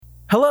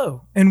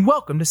Hello, and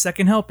welcome to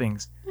Second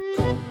Helpings,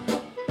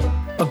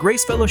 a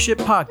Grace Fellowship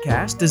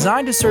podcast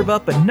designed to serve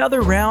up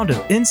another round of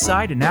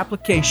insight and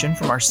application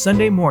from our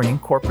Sunday morning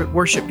corporate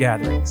worship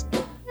gatherings.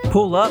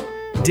 Pull up,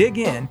 dig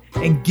in,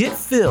 and get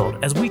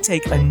filled as we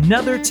take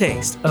another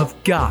taste of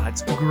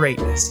God's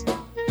greatness.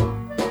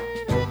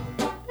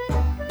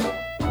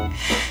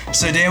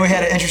 So Dan, we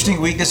had an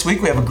interesting week this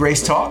week. We have a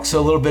Grace Talk, so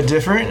a little bit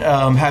different,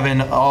 having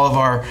all of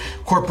our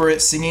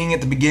corporate singing at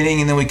the beginning,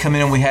 and then we come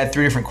in and we had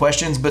 3 different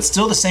questions, but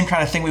still the same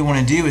kind of thing we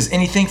want to do. Is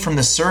anything from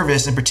the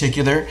service in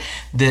particular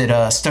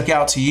that stuck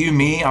out to you,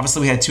 me?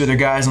 Obviously we had 2 other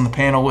guys on the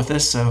panel with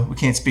us, so we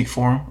can't speak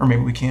for them, or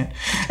maybe we can't.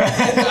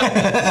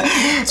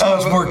 It's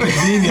much more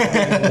convenient.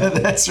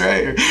 That's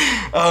right.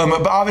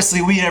 But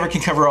obviously we never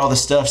can cover all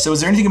this stuff. So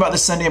is there anything about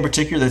this Sunday in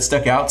particular that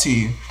stuck out to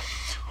you?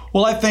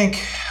 Well, I think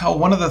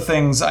one of the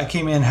things, I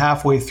came in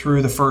halfway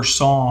through the first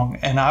song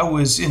and I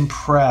was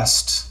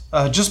impressed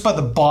just by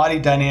the body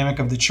dynamic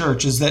of the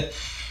church, is that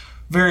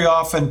very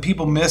often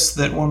people miss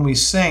that when we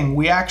sing,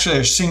 we actually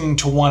are singing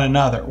to one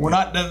another. We're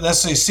not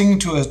necessarily singing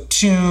to a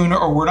tune,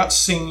 or we're not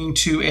singing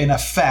to an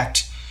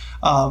effect.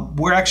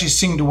 We're actually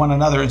singing to one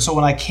another. And so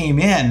when I came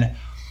in,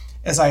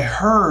 as I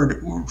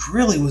heard,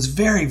 really was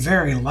very,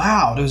 very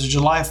loud. It was a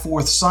July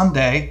 4th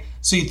Sunday,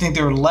 so you'd think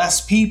there were less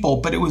people,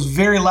 but it was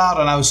very loud,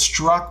 and I was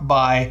struck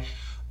by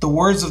the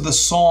words of the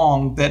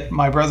song that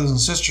my brothers and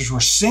sisters were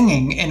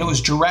singing, and it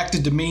was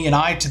directed to me and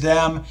I to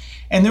them.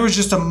 And there was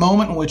just a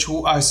moment in which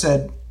I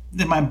said,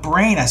 in my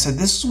brain, I said,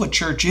 this is what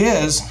church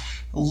is.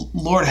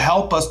 Lord,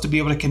 help us to be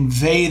able to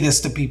convey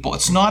this to people.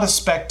 It's not a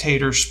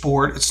spectator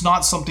sport. It's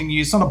not something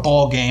it's not a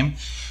ball game.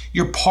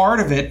 You're part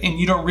of it, and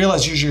you don't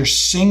realize as you're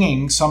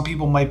singing, some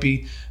people might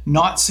be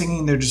not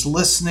singing, they're just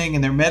listening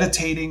and they're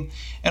meditating.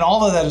 And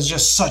all of that is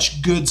just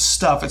such good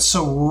stuff. It's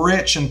so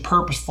rich and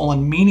purposeful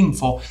and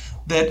meaningful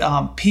that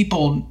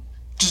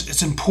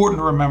it's important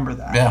to remember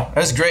that. Yeah,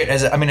 that's great.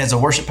 As a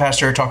worship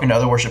pastor, talking to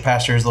other worship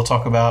pastors, they'll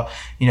talk about,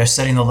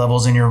 setting the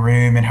levels in your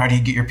room and how do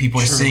you get your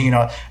people to sing. And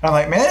I'm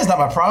like, man, that's not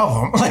my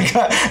problem. Like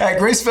at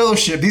Grace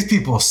Fellowship, these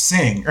people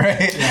sing,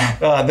 right?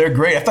 Yeah. They're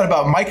great. I thought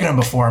about miking them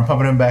before and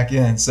pumping them back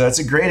in. So it's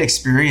a great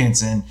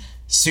experience and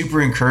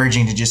super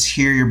encouraging to just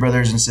hear your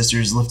brothers and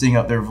sisters lifting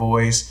up their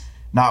voice,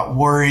 not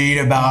worried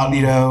about,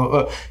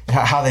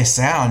 how they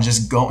sound,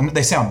 just going.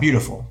 They sound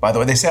beautiful, by the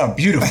way. They sound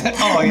beautiful,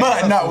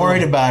 but not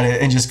worried about it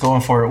and just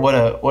going for it. What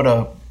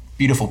a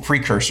beautiful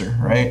precursor,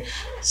 right?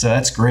 So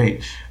that's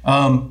great.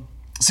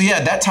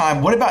 That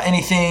time, what about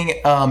anything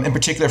in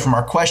particular from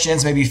our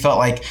questions? Maybe you felt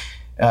like,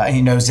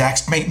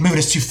 Zach's moving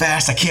us too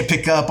fast. I can't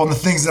pick up on the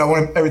things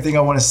that everything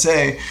I want to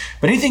say.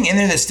 But anything in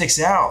there that sticks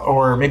out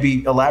or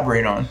maybe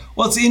elaborate on?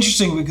 Well, it's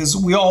interesting because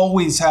we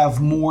always have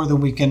more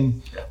than we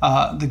can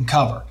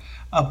cover.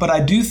 But I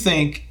do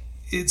think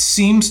it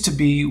seems to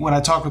be, when I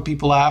talk with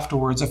people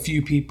afterwards, a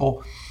few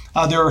people,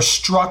 they are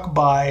struck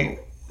by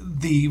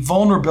the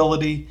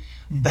vulnerability,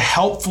 the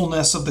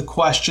helpfulness of the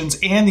questions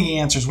and the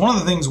answers. One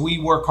of the things we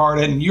work hard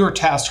at, and you're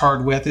tasked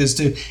hard with, is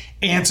to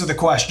answer the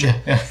question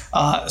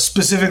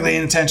specifically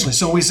and intentionally.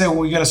 So we say, well,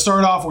 we're going to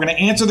start off, we're going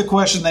to answer the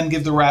question, then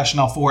give the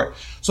rationale for it.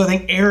 So I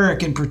think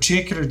Eric in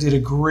particular did a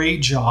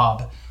great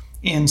job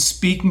in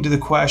speaking to the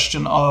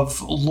question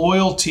of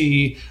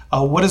loyalty.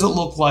 What does it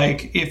look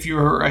like if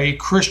you're a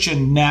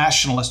Christian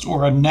nationalist,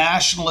 or a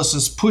nationalist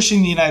is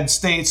pushing the United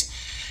States?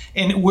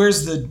 And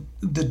where's the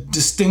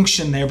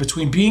distinction there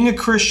between being a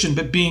Christian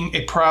but being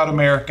a proud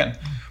American?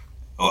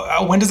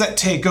 When does that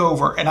take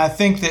over? And I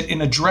think that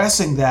in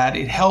addressing that,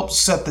 it helps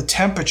set the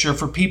temperature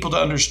for people to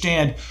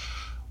understand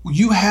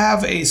you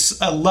have a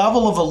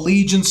level of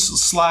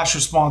allegiance /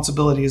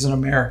 responsibility as an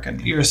American.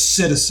 You're a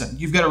citizen.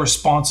 You've got a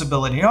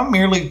responsibility, not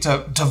merely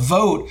to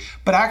vote,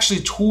 but actually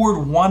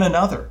toward one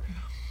another.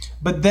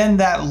 But then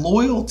that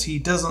loyalty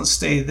doesn't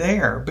stay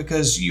there,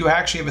 because you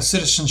actually have a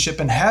citizenship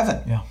in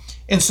heaven. Yeah.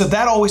 And so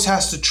that always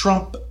has to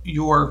trump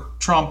your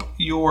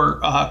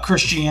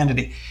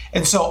Christianity.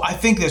 And so I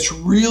think that's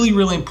really,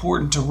 really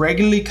important to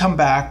regularly come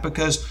back,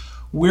 because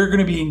we're going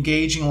to be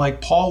engaging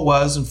like Paul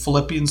was in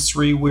Philippians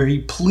 3, where he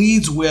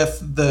pleads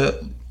with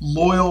the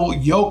loyal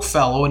yoke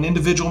fellow, an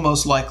individual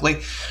most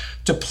likely,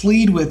 to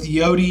plead with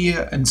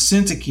Euodia and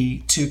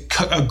Syntyche to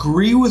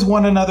agree with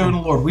one another in the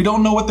Lord. We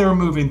don't know what they were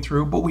moving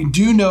through, but we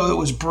do know that it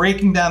was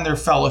breaking down their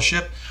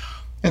fellowship.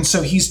 And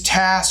so he's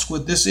tasked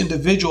with this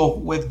individual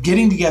with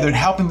getting together and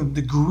helping them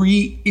to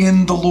agree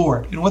in the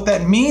Lord. And what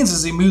that means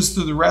as he moves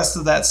through the rest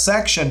of that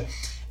section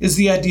is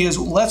the idea is,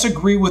 let's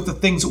agree with the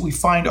things that we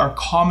find are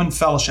common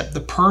fellowship,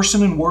 the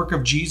person and work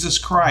of Jesus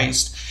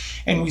Christ.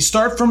 And we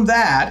start from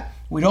that.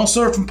 We don't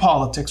start from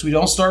politics. We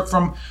don't start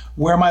from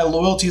where my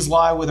loyalties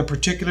lie with a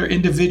particular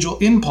individual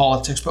in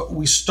politics, but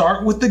we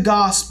start with the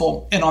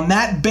gospel. And on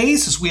that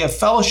basis, we have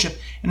fellowship.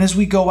 And as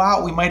we go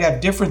out, we might have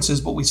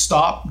differences, but we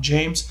stop,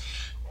 James,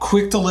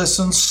 quick to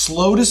listen,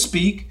 slow to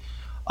speak.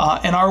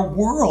 And our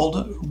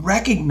world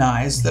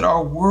recognized that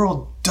our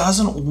world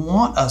doesn't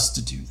want us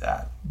to do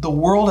that. The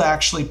world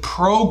actually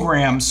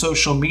programs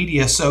social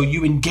media so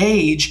you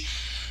engage,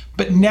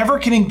 but never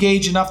can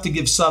engage enough to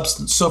give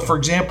substance. So for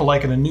example,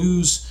 like in a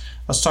news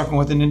was talking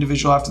with an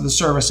individual after the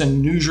service,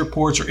 and news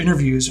reports or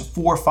interviews are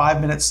 4 or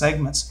 5 minute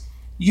segments.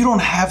 You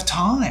don't have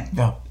time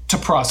to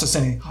process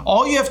anything.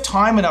 All you have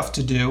time enough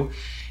to do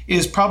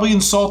is probably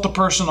insult the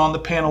person on the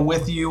panel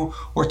with you,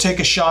 or take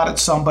a shot at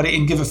somebody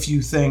and give a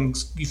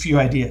few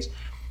ideas.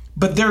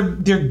 But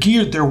they're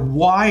geared, they're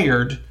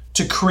wired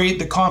to create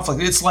the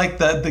conflict. It's like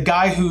the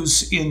guy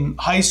who's in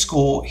high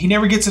school, he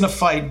never gets in a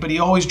fight, but he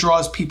always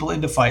draws people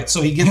into fights.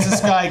 So he gets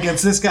this guy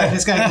against this guy,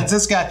 this guy against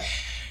this guy.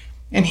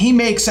 And he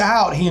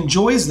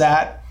enjoys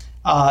that.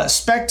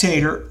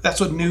 Spectator,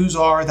 that's what news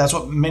are. That's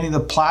what many of the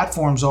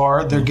platforms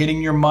are. They're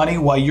getting your money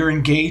while you're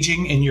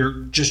engaging and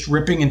you're just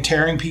ripping and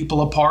tearing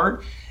people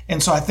apart.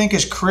 And so I think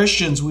as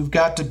Christians, we've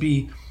got to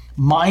be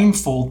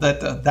mindful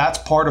that that's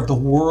part of the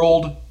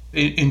world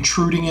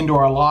intruding into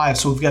our lives.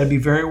 So we've got to be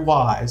very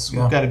wise.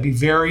 We've got to be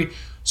very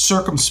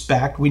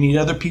circumspect. We need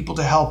other people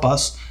to help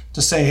us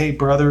to say, hey,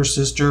 brother,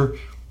 sister,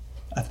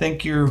 I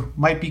think you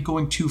might be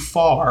going too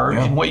far.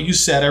 And what you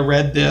said, I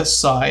read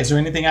this. Is there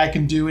anything I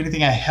can do?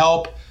 Anything I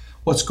help?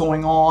 What's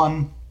going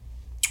on?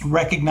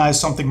 Recognize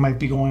something might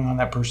be going on in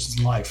that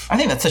person's life. I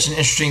think that's such an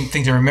interesting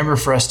thing to remember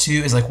for us too,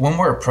 is like when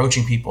we're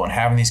approaching people and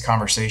having these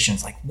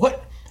conversations, like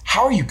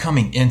how are you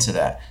coming into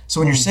that?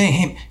 So when you're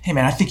saying, hey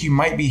man, I think you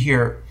might be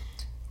here,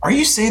 are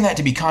you saying that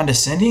to be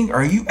condescending, or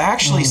are you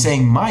actually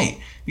saying might?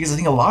 Because I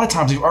think a lot of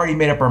times we've already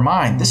made up our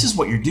mind. This is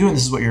what you're doing.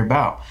 This is what you're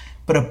about.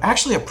 But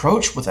actually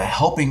approach with a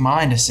helping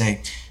mind to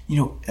say,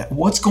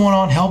 what's going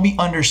on? Help me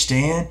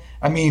understand.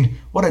 I mean,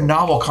 what a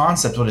novel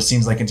concept, what it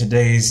seems like in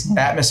today's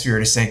atmosphere,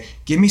 to say,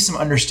 give me some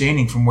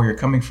understanding from where you're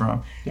coming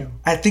from. Yeah.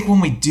 I think when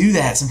we do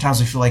that,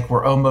 sometimes we feel like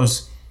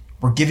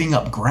we're giving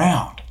up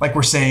ground. Like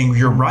we're saying,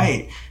 you're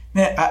right.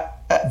 Man,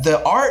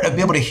 the art of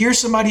being able to hear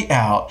somebody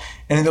out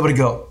and then be able to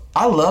go,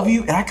 I love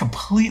you and I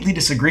completely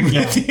disagree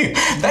with you.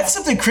 That's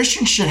something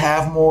Christians should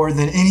have more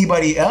than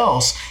anybody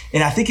else.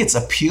 And I think it's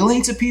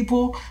appealing to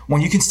people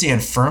when you can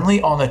stand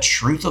firmly on the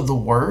truth of the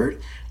word,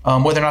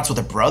 whether or not it's with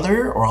a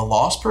brother or a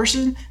lost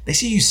person. They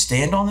see you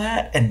stand on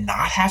that and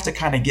not have to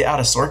kind of get out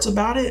of sorts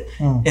about it.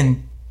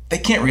 And they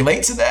can't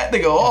relate to that.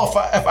 They go,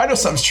 if I know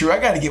something's true, I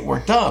got to get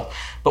worked up.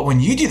 But when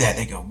you do that,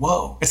 they go,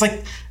 whoa. It's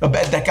like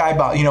that guy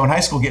about, in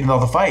high school getting all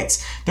the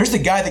fights. There's the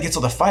guy that gets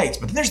all the fights,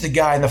 but then there's the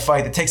guy in the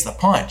fight that takes the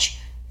punch.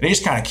 And he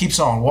just kind of keeps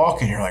on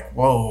walking. You're like,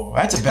 whoa,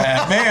 that's a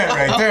bad man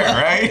right there,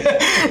 right?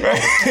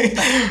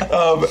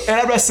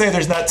 And I'm not saying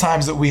there's not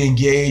times that we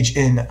engage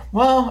in,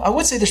 I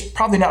would say there's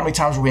probably not many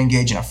times where we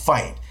engage in a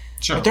fight.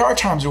 Sure. But there are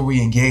times where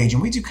we engage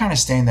and we do kind of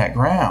stand that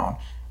ground.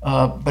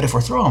 But if we're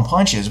throwing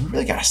punches, we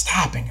really got to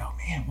stop and go,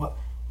 man,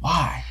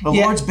 why? The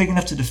Lord's big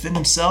enough to defend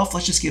himself.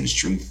 Let's just give his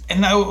truth.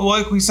 And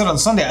like we said on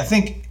Sunday, I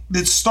think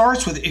it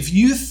starts with, if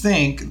you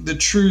think the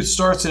truth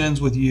starts and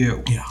ends with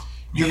you,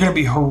 you're going to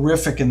be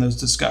horrific in those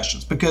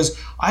discussions, because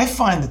I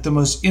find that the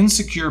most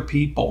insecure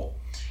people,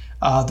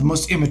 the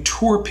most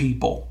immature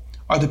people,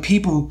 are the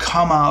people who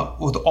come out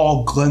with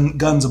all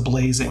guns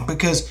a-blazing,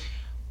 because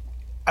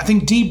I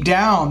think deep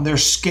down they're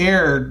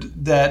scared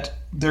that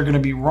they're going to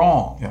be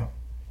wrong. Yeah.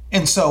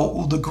 And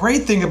so the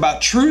great thing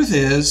about truth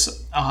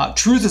is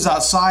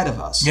outside of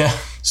us. Yeah.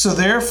 So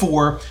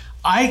therefore,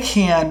 I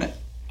can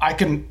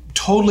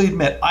totally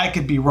admit I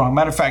could be wrong.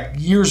 Matter of fact,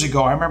 years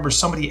ago, I remember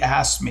somebody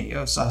asked me, I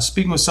was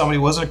speaking with somebody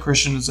who wasn't a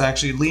Christian, was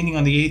actually leaning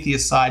on the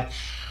atheist side,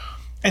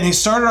 and they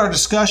started our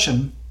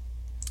discussion.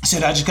 He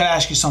said, I just got to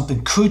ask you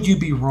something. Could you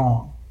be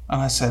wrong?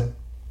 And I said,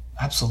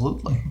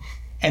 absolutely.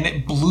 And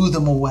it blew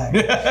them away.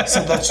 He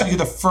said, you're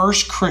the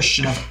first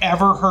Christian I've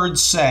ever heard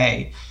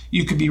say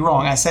you could be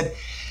wrong. I said,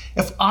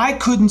 if I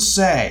couldn't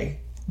say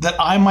that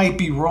I might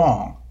be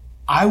wrong,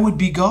 I would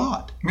be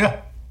God.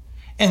 Yeah.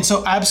 And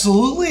so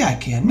absolutely I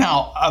can.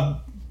 Now, I've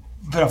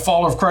been a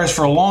follower of Christ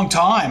for a long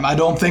time. I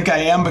don't think I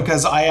am,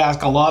 because I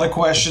ask a lot of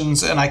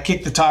questions and I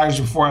kick the tires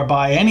before I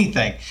buy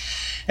anything.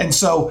 And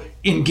so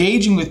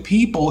engaging with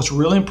people is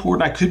really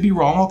important. I could be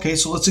wrong. Okay,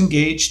 so let's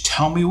engage.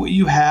 Tell me what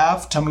you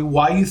have. Tell me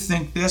why you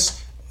think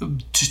this.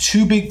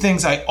 Two big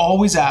things I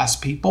always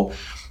ask people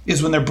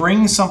is when they're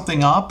bringing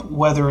something up,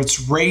 whether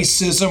it's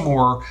racism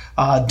or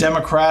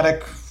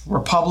democratic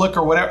republic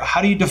or whatever,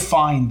 how do you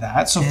define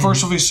that? So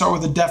first of all, we start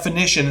with a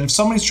definition. And if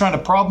somebody's trying to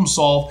problem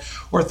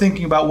solve or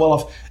thinking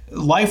about, if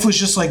life was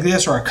just like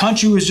this or our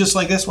country was just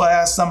like this, I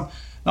ask them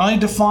not only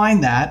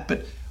define that,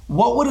 but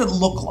what would it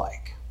look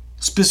like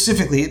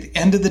specifically at the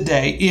end of the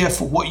day if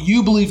what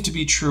you believe to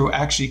be true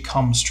actually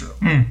comes true?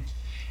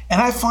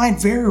 And I find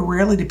very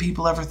rarely do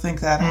people ever think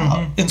that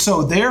out. And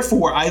so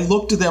therefore, I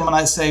look to them and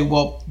I say,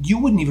 you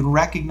wouldn't even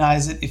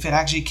recognize it if it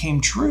actually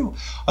came true.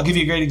 I'll give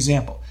you a great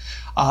example.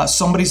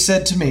 Somebody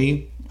said to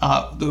me,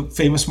 the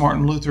famous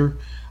Martin Luther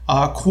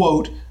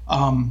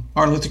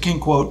King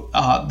quote,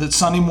 that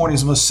Sunday morning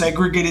is the most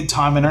segregated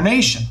time in our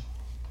nation.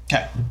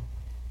 Okay.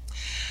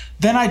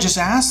 Then I just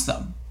asked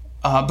them,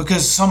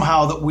 because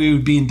somehow that we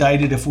would be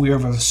indicted if we were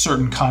of a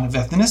certain kind of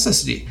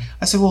ethnicity.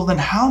 I said, then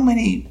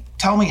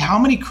tell me how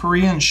many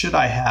Koreans should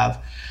I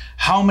have?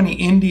 How many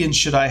Indians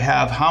should I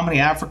have? How many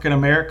African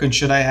Americans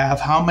should I have?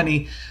 How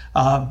many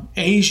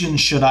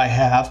Asians should I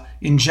have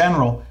in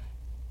general?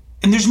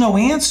 And there's no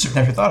answer.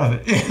 Never thought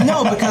of it.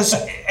 No, because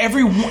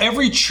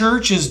every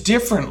church is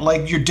different.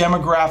 Like your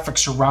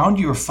demographics around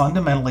you are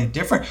fundamentally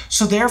different.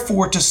 So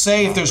therefore, to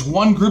say if there's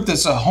one group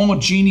that's a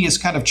homogeneous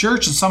kind of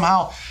church and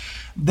somehow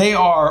they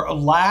are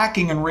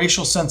lacking in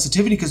racial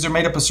sensitivity because they're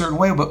made up a certain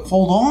way, but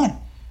hold on.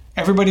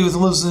 Everybody who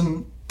lives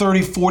in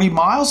 30, 40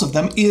 miles of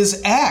them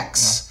is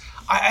X.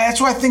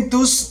 That's why I think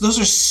those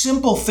are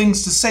simple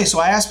things to say. So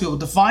I ask people,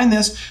 define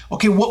this.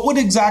 Okay, what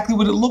exactly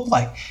would it look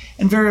like?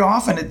 And very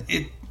often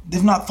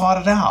they've not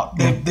thought it out.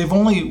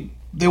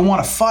 They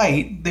want to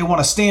fight. They want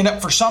to stand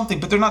up for something,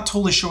 but they're not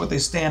totally sure what they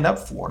stand up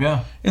for.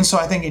 Yeah. And so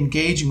I think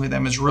engaging with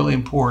them is really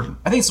important.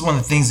 I think it's one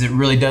of the things that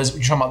really does,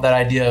 you're talking about that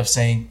idea of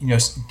saying,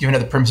 giving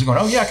other premise and going,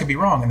 oh yeah, I could be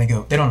wrong. And they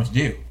go, they don't know what to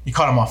do. You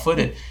caught them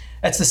off-footed.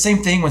 That's the same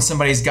thing when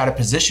somebody's got a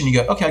position.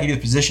 You go, okay, I'll give you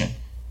the position.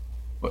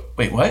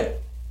 Wait,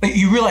 what? Like,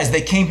 you realize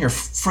they came here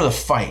for the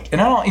fight. And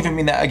I don't even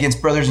mean that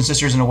against brothers and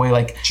sisters in a way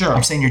like sure.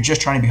 I'm saying you're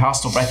just trying to be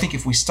hostile. But I think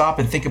if we stop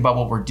and think about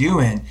what we're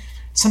doing,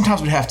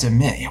 sometimes we'd have to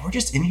admit, we're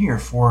just in here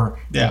for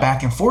the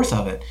back and forth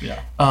of it. Yeah.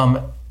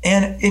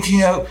 And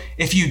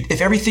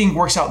if everything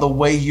works out the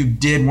way you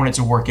did want it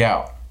to work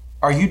out,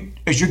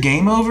 is your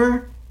game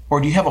over? Or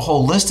do you have a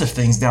whole list of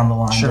things down the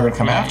line that are going to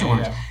come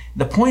afterwards? Yeah.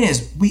 The point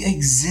is, we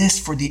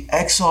exist for the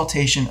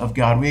exaltation of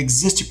God. We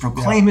exist to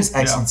proclaim His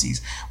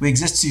excellencies. We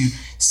exist to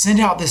send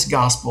out this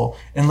gospel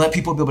and let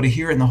people be able to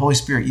hear it and the Holy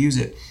Spirit use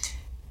it.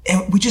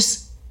 And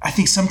I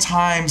think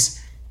sometimes,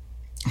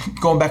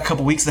 going back a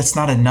couple weeks, that's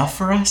not enough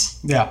for us.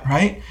 Yeah.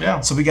 Right?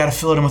 Yeah. So we got to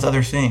fill it in with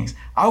other things.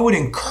 I would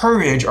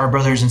encourage our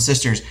brothers and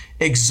sisters,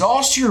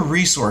 exhaust your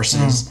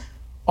resources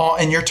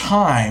and your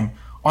time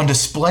on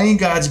displaying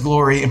God's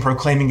glory and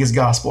proclaiming His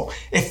gospel.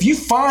 If you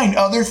find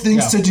other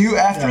things to do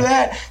after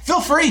that, feel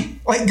free.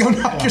 Like, go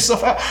knock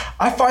yourself out.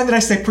 I find that I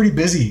stay pretty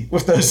busy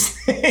with those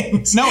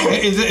things. No,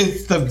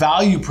 it's the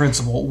value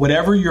principle.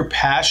 Whatever you're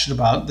passionate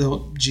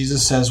about,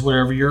 Jesus says,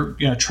 whatever your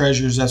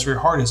treasures, that's where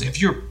your heart is.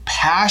 If you're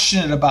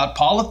passionate about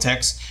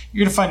politics,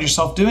 you're going to find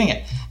yourself doing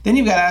it. Then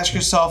you've got to ask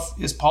yourself,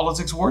 is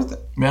politics worth it?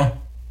 Yeah.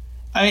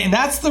 I mean,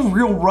 that's the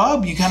real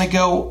rub. You kind of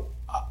go,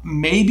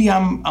 maybe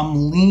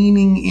I'm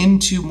leaning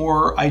into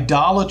more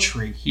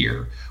idolatry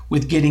here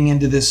with getting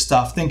into this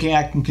stuff, thinking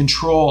I can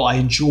control, I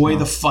enjoy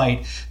the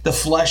fight, the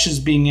flesh is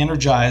being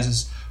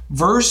energized,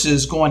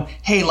 versus going,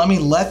 hey,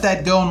 let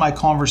that go in my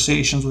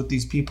conversations with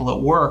these people at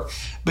work,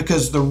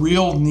 because the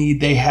real need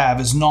they have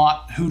is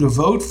not who to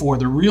vote for.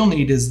 The real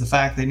need is the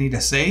fact they need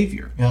a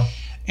savior. Yeah.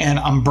 And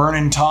I'm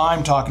burning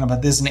time talking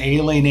about this and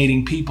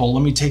alienating people.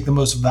 Let me take the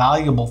most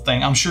valuable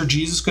thing. I'm sure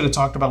Jesus could have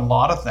talked about a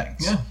lot of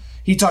things. Yeah.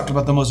 He talked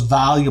about the most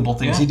valuable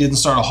things. Yeah. He didn't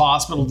start a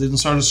hospital, didn't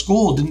start a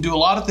school, didn't do a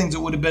lot of things that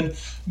would have been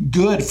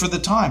good for the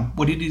time.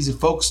 What he did is he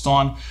focused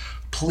on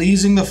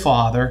pleasing the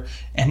Father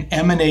and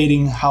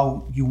emanating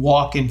how you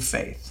walk in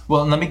faith.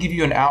 Well, and let me give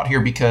you an out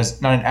here,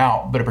 because not an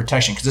out, but a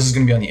protection, because this is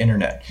going to be on the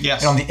internet.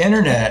 Yes. And on the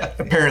internet,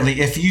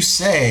 apparently, if you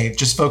say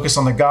just focus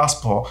on the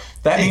gospel,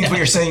 that means what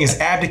you're saying is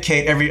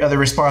abdicate every other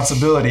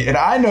responsibility. And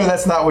I know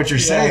that's not what you're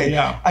saying.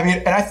 Yeah. I mean,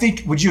 and I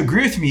think, would you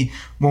agree with me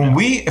when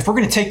if we're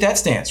going to take that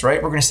stance,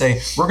 right? We're going to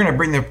say, we're going to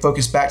bring the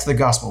focus back to the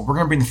gospel. We're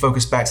going to bring the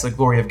focus back to the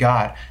glory of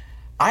God.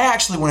 I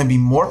actually want to be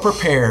more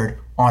prepared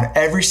on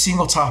every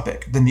single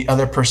topic than the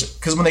other person.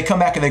 Because when they come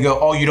back and they go,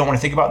 oh, you don't want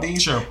to think about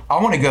these? Sure.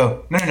 I want to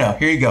go, no,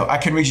 here you go. I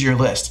can read you your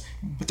list.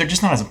 But they're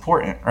just not as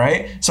important,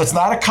 right? So it's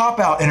not a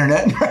cop-out,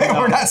 internet, right? No.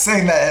 We're not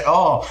saying that at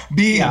all.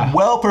 Be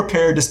well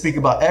prepared to speak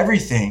about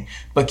everything,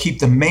 but keep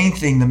the main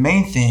thing,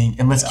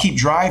 and let's keep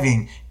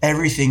driving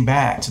everything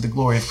back to the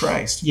glory of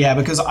Christ. Yeah,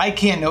 because I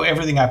can't know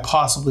everything I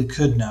possibly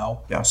could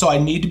know. Yeah. So I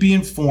need to be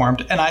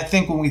informed. And I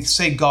think when we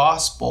say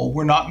gospel,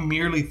 we're not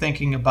merely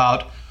thinking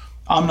about,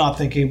 I'm not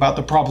thinking about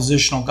the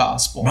propositional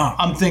gospel. No.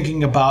 I'm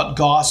thinking about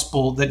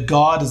gospel, that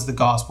God is the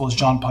gospel, as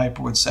John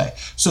Piper would say.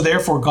 So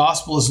therefore,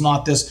 gospel is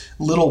not this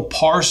little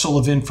parcel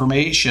of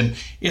information.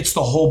 It's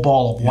the whole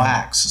ball of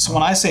wax. So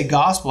when I say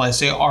gospel, I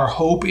say our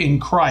hope in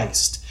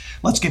Christ.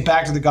 Let's get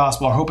back to the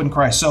gospel, our hope in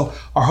Christ. So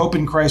our hope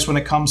in Christ when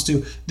it comes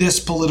to this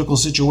political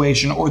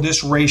situation or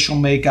this racial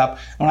makeup.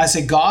 When I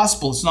say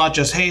gospel, it's not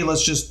just, hey,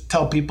 let's just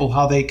tell people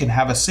how they can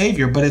have a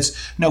savior, but it's,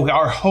 no,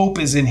 our hope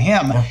is in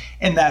Him. Yeah.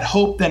 And that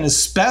hope then is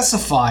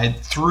specified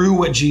through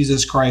what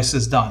Jesus Christ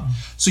has done.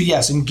 So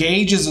yes,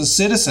 engage as a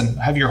citizen,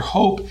 have your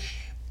hope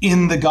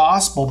in the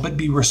gospel, but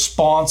be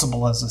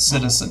responsible as a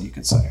citizen, you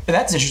could say. And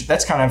that's interesting.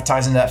 That's kind of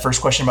ties into that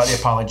first question about the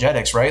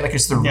apologetics, right? Like,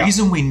 it's the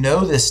reason we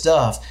know this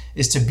stuff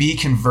is to be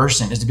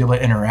conversant, is to be able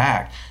to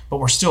interact. But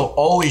we're still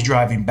always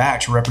driving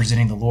back to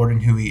representing the Lord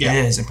and who He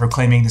is, and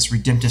proclaiming this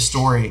redemptive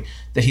story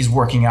that He's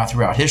working out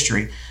throughout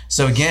history.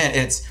 So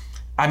again,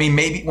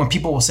 maybe when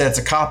people will say it's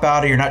a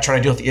cop-out or you're not trying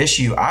to deal with the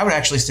issue, I would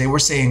actually say we're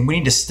saying we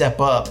need to step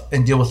up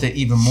and deal with it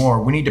even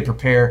more. We need to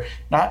prepare,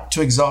 not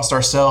to exhaust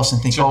ourselves and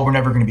think, oh, we're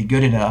never going to be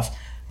good enough.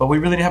 But we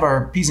really need to have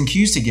our P's and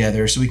Q's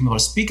together so we can be able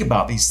to speak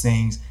about these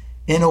things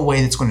in a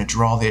way that's going to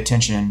draw the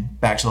attention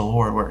back to the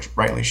Lord where it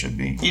rightly should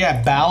be.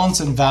 Yeah, balance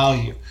and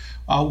value.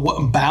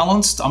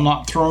 balanced. I'm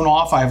not thrown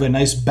off. I have a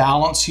nice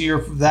balance here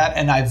for that,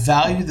 and I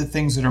value the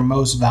things that are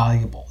most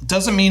valuable. It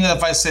doesn't mean that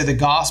if I say the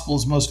gospel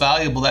is most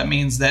valuable, that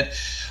means that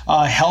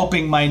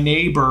helping my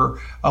neighbor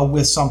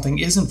with something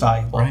isn't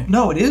valuable. Right.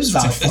 No, it is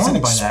valuable.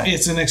 That.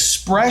 It's an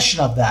expression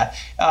of that.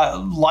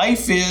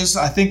 Life is,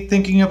 I think,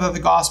 thinking about the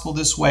gospel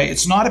this way.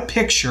 It's not a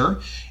picture.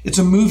 It's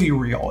a movie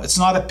reel. It's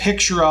not a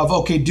picture of,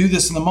 okay, do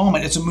this in the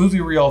moment. It's a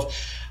movie reel of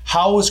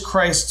how has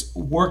Christ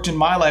worked in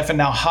my life, and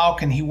now how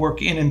can he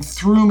work in and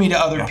through me to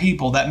other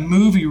people? That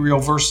movie reel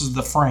versus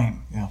the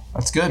frame. Yeah,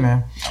 that's good,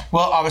 man.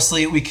 Well,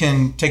 obviously, we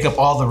can take up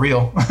all the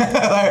reel.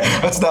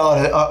 That's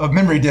not a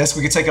memory disk.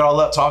 We could take it all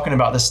up talking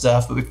about this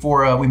stuff. But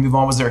before we move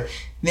on, was there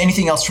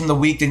anything else from the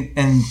week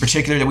in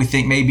particular that we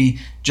think maybe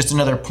just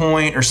another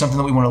point or something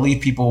that we want to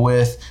leave people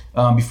with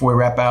before we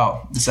wrap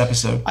out this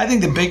episode? I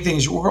think the big thing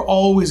is we're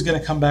always going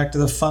to come back to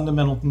the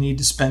fundamental need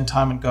to spend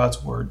time in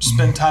God's Word, to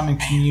spend time in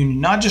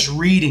communion, not just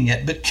reading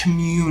it, but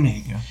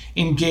communing,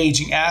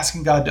 engaging,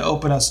 asking God to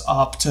open us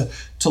up, to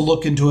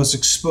look into us,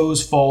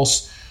 expose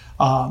false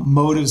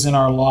motives in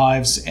our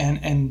lives,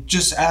 and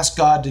just ask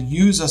God to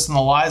use us in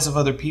the lives of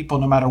other people,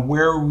 no matter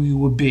where we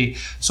would be.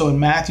 So in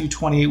Matthew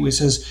 28, where he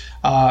says,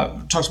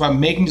 talks about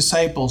making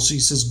disciples, he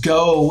says,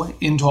 go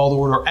into all the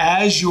world, or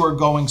as you are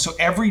going. So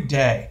every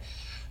day,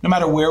 no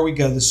matter where we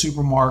go, the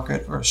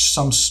supermarket or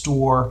some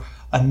store,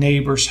 a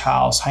neighbor's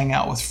house, hang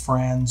out with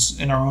friends,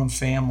 in our own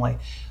family,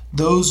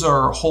 those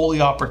are holy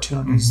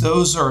opportunities.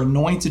 Those are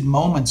anointed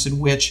moments in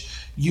which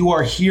you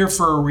are here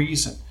for a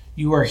reason.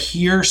 You are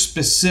here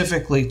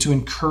specifically to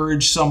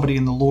encourage somebody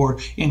in the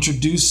Lord,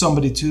 introduce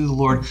somebody to the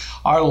Lord.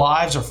 Our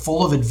lives are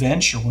full of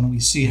adventure when we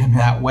see it in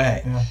that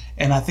way. Yeah.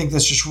 And I think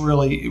that's just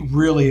really,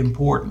 really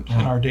important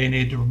in our day and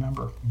age to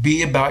remember.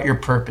 Be about your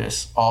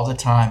purpose all the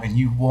time, and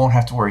you won't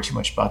have to worry too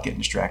much about getting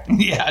distracted.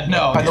 And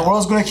the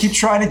world's going to keep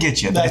trying to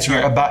get you. That's if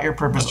you're about your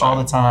purpose all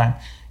the time,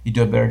 you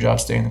do a better job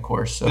staying the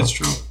course. So that's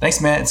true.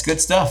 Thanks, man. It's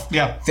good stuff.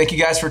 Yeah. Thank you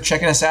guys for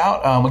checking us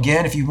out.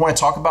 Again, if you want to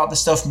talk about this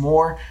stuff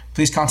more,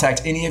 please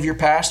contact any of your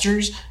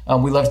pastors.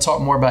 We love to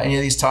talk more about any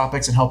of these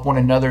topics and help one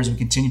another as we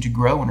continue to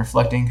grow and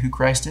reflecting who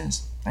Christ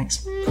is.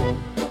 Thanks.